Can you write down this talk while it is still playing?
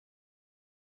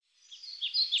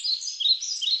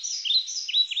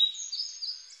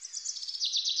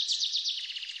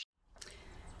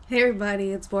Hey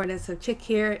everybody, it's Born as a Chick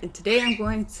here, and today I'm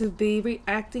going to be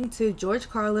reacting to George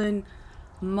Carlin,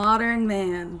 Modern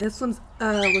Man. This one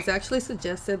was actually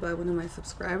suggested by one of my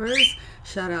subscribers.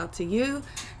 Shout out to you.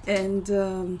 And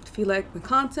if you like my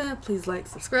content, please like,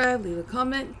 subscribe, leave a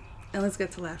comment, and let's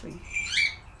get to laughing.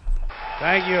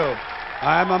 Thank you.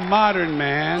 I'm a modern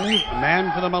man, a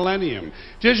man for the millennium,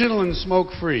 digital and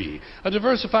smoke-free, a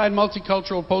diversified,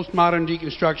 multicultural, postmodern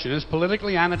deconstructionist,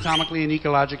 politically, anatomically, and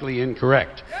ecologically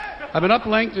incorrect. I've been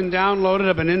uplinked and downloaded,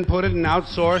 I've been inputted and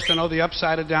outsourced. I know the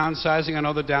upside of downsizing, I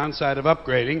know the downside of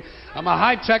upgrading. I'm a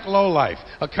high-tech lowlife,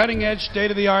 a cutting-edge,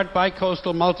 state-of-the-art,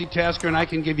 bi-coastal multitasker, and I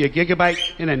can give you a gigabyte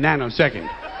in a nanosecond.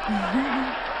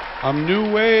 I'm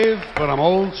new wave, but I'm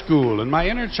old school, and my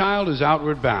inner child is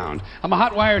outward bound. I'm a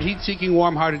hot-wired, heat-seeking,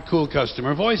 warm-hearted, cool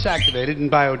customer, voice-activated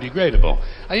and biodegradable.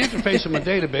 I interface with my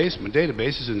database. My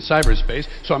database is in cyberspace,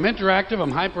 so I'm interactive,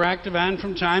 I'm hyperactive, and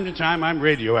from time to time, I'm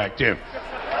radioactive.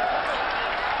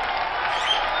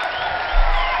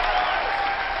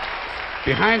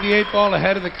 Behind the eight ball,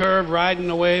 ahead of the curve, riding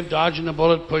the wave, dodging the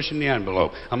bullet, pushing the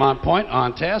envelope. I'm on point,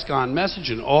 on task, on message,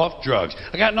 and off drugs.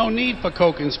 I got no need for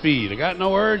coke and speed. I got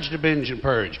no urge to binge and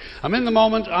purge. I'm in the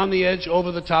moment, on the edge,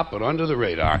 over the top, but under the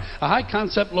radar. A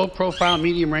high-concept, low-profile,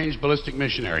 medium-range ballistic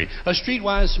missionary. A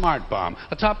streetwise smart bomb.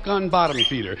 A Top Gun bottom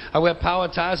feeder. I wear power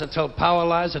ties, I tell power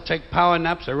lies, I take power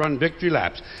naps, I run victory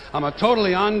laps. I'm a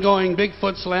totally ongoing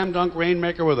Bigfoot slam dunk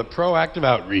rainmaker with a proactive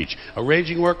outreach. A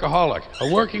raging workaholic.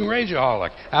 A working rageaholic.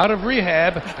 Out of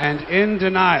rehab and in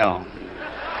denial.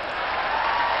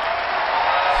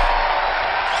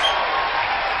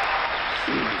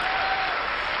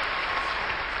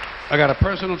 I got a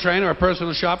personal trainer, a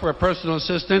personal shopper, a personal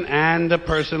assistant, and a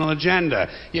personal agenda.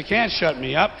 You can't shut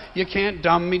me up. You can't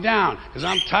dumb me down, because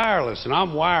I'm tireless and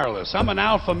I'm wireless. I'm an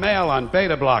alpha male on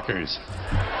beta blockers.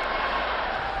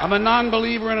 I'm a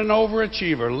non-believer and an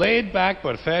overachiever, laid back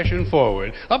but fashion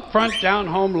forward, up front, down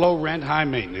home, low rent, high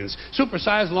maintenance,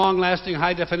 supersized, long-lasting,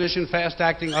 high-definition,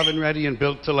 fast-acting, oven-ready, and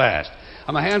built to last.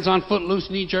 I'm a hands-on, foot-loose,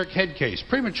 knee-jerk head case,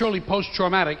 prematurely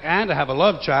post-traumatic, and I have a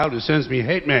love child who sends me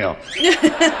hate mail.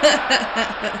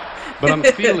 But I'm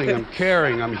feeling, I'm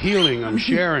caring, I'm healing, I'm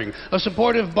sharing. A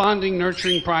supportive, bonding,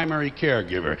 nurturing primary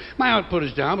caregiver. My output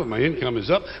is down, but my income is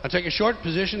up. I take a short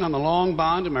position on the long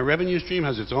bond, and my revenue stream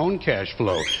has its own cash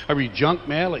flow. I read junk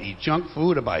mail, I eat junk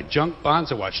food, I buy junk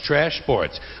bonds, I watch trash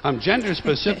sports. I'm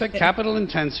gender-specific,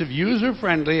 capital-intensive,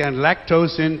 user-friendly, and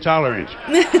lactose-intolerant.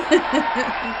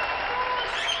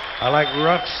 I like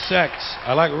rough sex.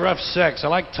 I like rough sex. I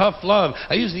like tough love.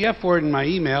 I use the F word in my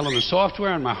email, and the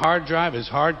software on my hard drive is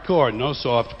hardcore, no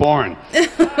soft porn.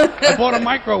 I bought a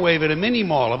microwave at a mini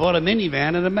mall. I bought a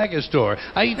minivan at a mega store.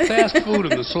 I eat fast food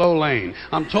in the slow lane.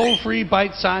 I'm toll-free,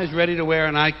 bite-sized, ready to wear,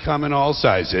 and I come in all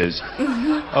sizes.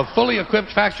 A fully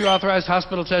equipped, factory-authorized,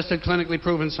 hospital-tested, clinically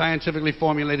proven, scientifically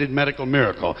formulated medical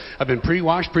miracle. I've been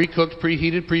pre-washed, pre-cooked,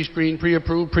 preheated, pre-screened,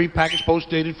 pre-approved, pre-packaged,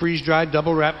 post-dated, freeze-dried,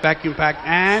 double-wrapped, vacuum-packed,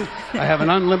 and I have an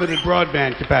unlimited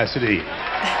broadband capacity.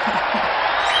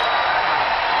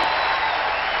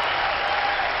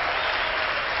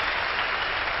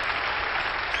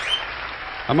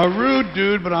 I'm a rude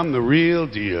dude, but I'm the real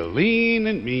deal. Lean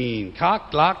and mean,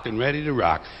 cocked, locked, and ready to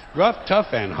rock. Rough,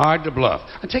 tough, and hard to bluff.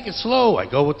 I take it slow, I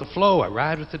go with the flow, I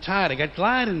ride with the tide, I got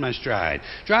glide in my stride.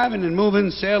 Driving and moving,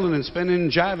 sailing and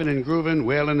spinning, jiving and grooving,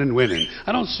 wailing and winning.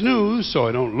 I don't snooze, so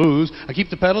I don't lose. I keep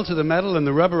the pedal to the metal and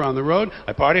the rubber on the road.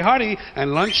 I party hardy,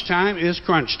 and lunchtime is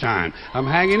crunch time. I'm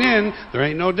hanging in, there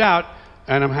ain't no doubt,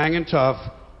 and I'm hanging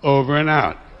tough, over and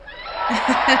out.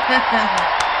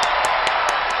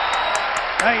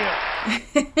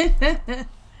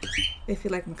 If you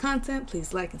like my content,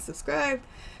 please like and subscribe,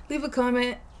 leave a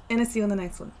comment, and I'll see you on the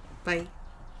next one. Bye.